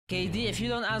KD, if you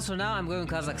don't answer now, I'm going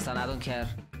Kazakhstan. I don't care.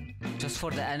 Just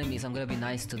for the enemies, I'm gonna be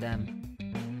nice to them.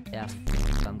 Yeah,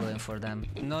 I'm going for them.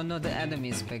 No, no, the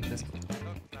enemies pick this.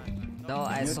 No,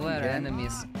 I swear,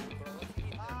 enemies.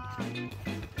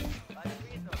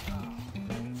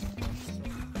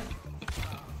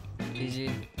 GG.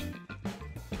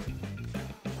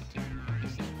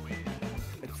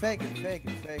 It's fake, it's fake,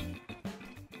 it's fake.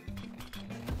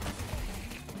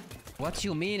 What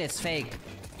you mean it's fake?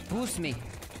 Boost me.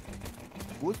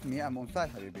 Boost me, I'm on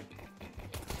side, habibi.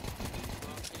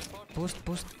 Boost,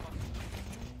 boost.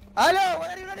 Hello,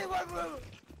 what are you running for, bro?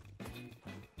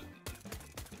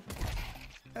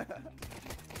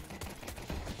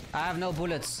 I have no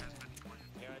bullets.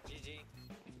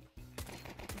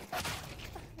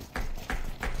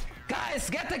 Guys,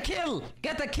 get the kill!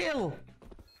 Get the kill!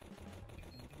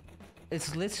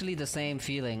 It's literally the same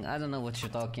feeling. I don't know what you're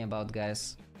talking about,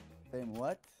 guys. Same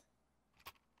what?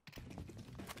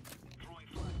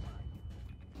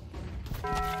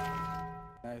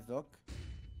 Nice dog.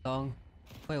 Long.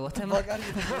 Wait, what am I? What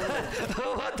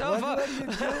the fuck?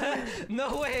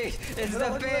 No way! It's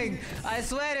the ping! I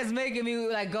swear it's making me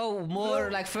like go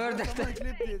more like further.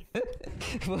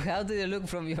 How do you look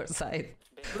from your side?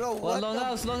 Bro, what? Long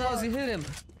house, you hit him.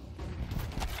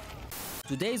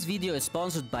 Today's video is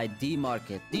sponsored by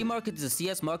D-Market. D-Market is a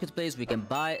CS marketplace where you can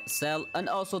buy, sell, and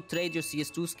also trade your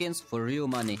CS2 skins for real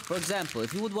money. For example,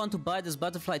 if you would want to buy this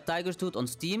butterfly tiger tooth on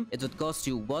Steam, it would cost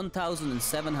you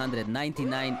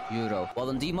 1,799 euro. While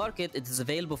on D-Market, it is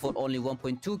available for only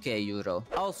 1.2k euro.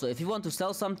 Also, if you want to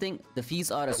sell something, the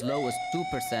fees are as low as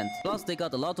 2%. Plus, they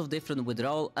got a lot of different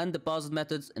withdrawal and deposit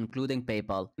methods, including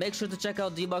PayPal. Make sure to check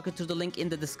out D-Market through the link in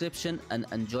the description and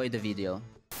enjoy the video.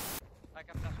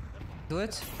 Do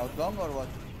it. Out long or what?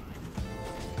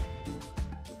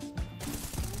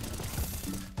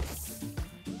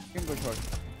 Can go short.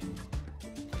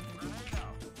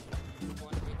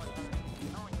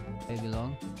 Maybe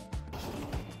long.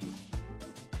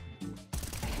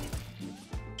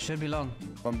 Should be long.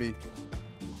 From B.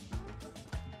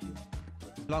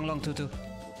 Long, 2-2.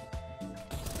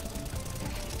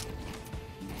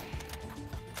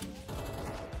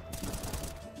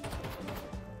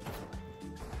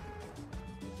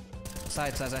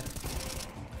 Side.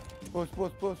 Post,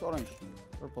 orange.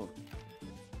 Purple.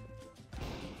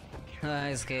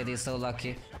 Nice kid, he's so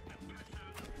lucky.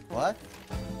 What?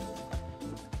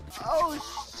 Oh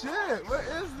shit, what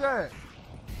is that?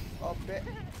 Oh, bit.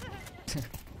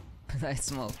 Nice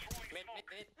smoke.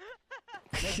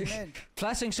 Mid.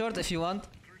 Flashing short if you want.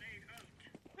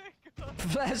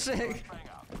 Flashing!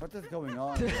 What is going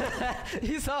on?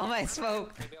 You saw my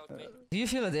smoke! Do you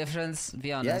feel a difference?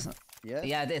 Be honest. Yes.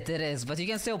 Yeah, it is, but you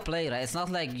can still play, right? It's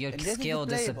not like your skill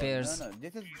disappears. No,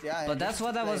 this is, yeah, but that's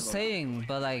what I was saying,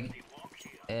 but like...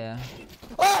 Yeah.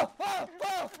 Oh! Bye.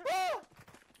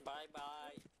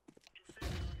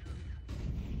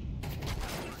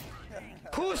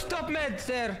 Who's top mid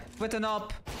there with an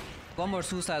op? One more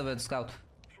suicide with scout.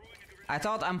 I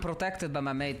thought I'm protected by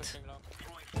my mate.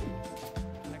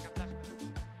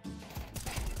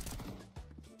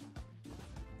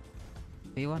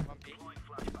 B1?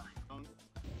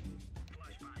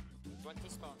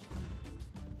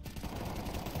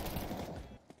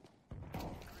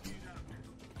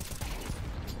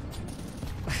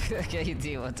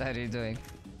 KD, what are you doing?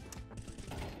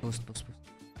 Boost.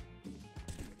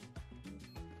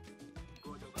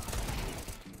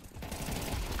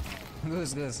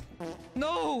 Goose.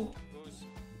 No!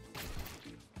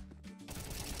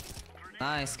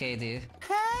 Nice, KD.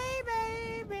 Hey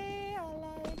baby, I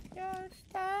like your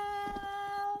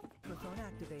style.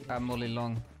 I'm only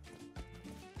long.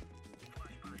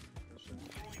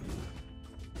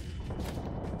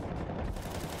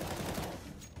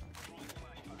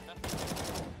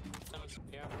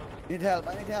 I need help, I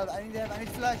need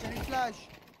flash.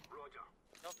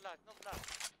 No flag.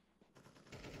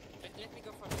 Let me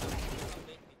go for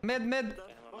Mid.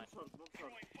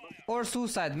 Or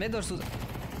suicide, mid or suicide.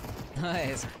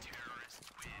 Nice.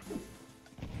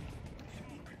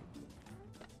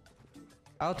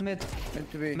 Out mid.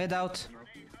 Mid out.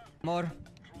 More.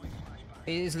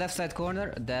 He's left side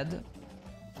corner, dead.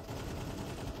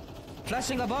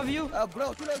 Flashing above you.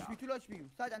 Bro, 2 HP.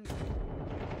 Side and...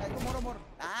 More.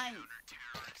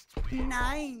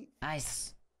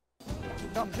 Nice.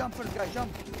 Jump first, guys,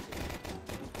 jump.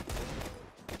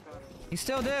 He's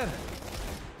still there.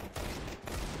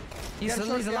 He's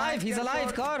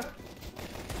alive, car.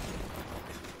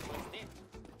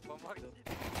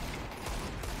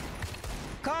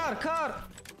 Car.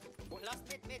 last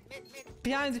mid.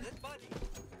 Behind.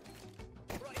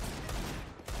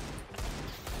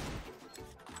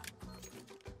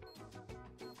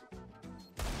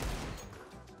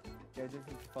 Okay, this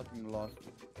is fucking lost.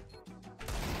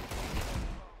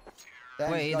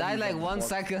 Wait, he died like 1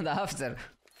 second after.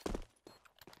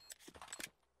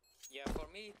 Yeah, for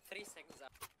me, 3 seconds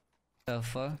after. The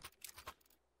fuck?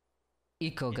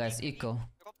 Eco, guys, eco.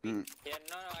 Drop me. Yeah,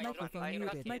 no, I Microphone I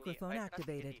muted. trust Microphone I trust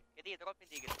activated. KD, drop me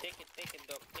the eagle. Take it,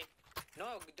 dog. Take.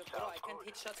 No, bro, I can't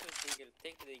hit shots with the eagle.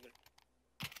 Take the eagle.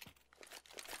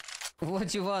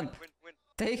 What you want? Win.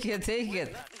 Take it, take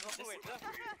it.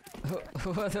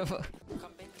 What the fuck?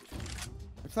 Come back.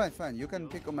 It's fine. You can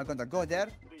pick on my contact. Go there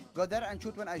and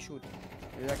shoot when I shoot.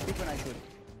 Like pick when I shoot.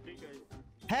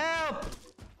 Help!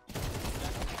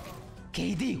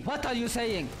 KD, what are you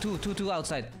saying? Two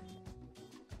outside.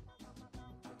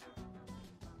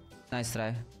 Nice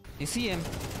try. You see him?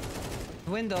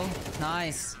 Window.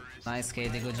 Nice. Nice,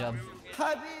 KD, good job.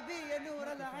 حبيبي يا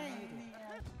نور العين.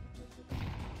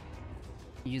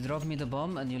 You drop me the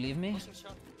bomb and you leave me?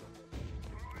 Shot.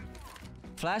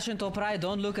 Flash in top right,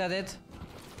 don't look at it.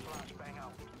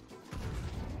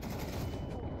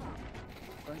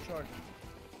 One short.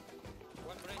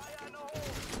 One brace.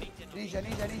 Ninja.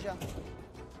 Ninja.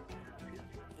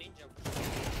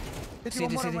 Hit City,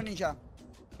 one more city. of ninja.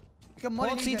 You can molly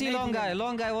What ninja, CT, nade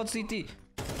long guy, what CT?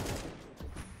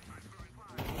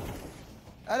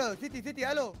 Hello, city,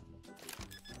 hello.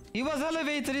 He was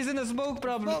elevated, he's in a smoke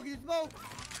problem. Smoke.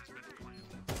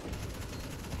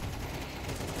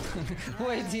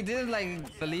 Wait, he didn't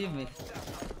like believe me.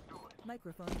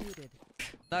 Microphone muted.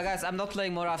 No guys, I'm not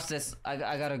playing more after this.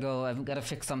 I gotta go, I've gotta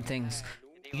fix some things.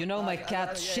 You know my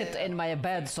cat shit in my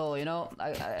bed, so you know,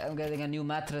 I'm getting a new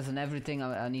mattress and everything.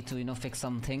 I need to, you know, fix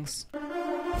some things.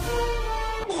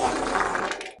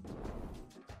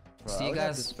 See you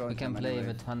guys, we can play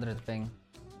with 100 ping.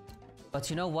 But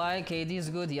you know why KD is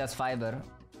good? He has fiber.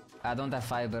 I don't have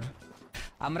fiber.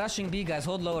 I'm rushing B, guys,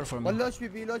 hold lower for me. One low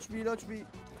HP.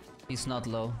 He's not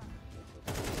low.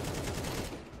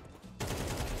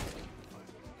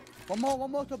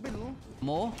 One more top middle.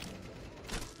 More?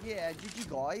 Yeah, GG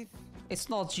guys. It's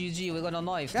not GG, we're gonna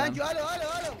knife Can't them. you?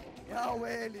 Hello. Ya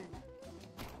weli.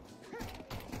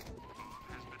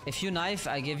 If you knife,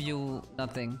 I give you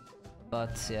nothing.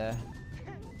 But yeah.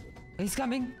 He's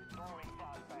coming.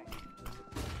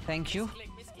 Thank you.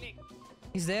 Misclick.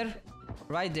 He's there.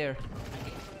 Right there.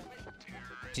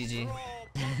 GG.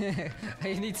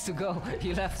 He needs to go.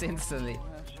 He left instantly.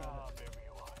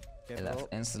 He left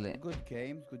instantly. Good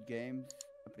games.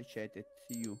 Appreciate it.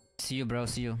 See you. See you, bro.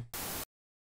 See you.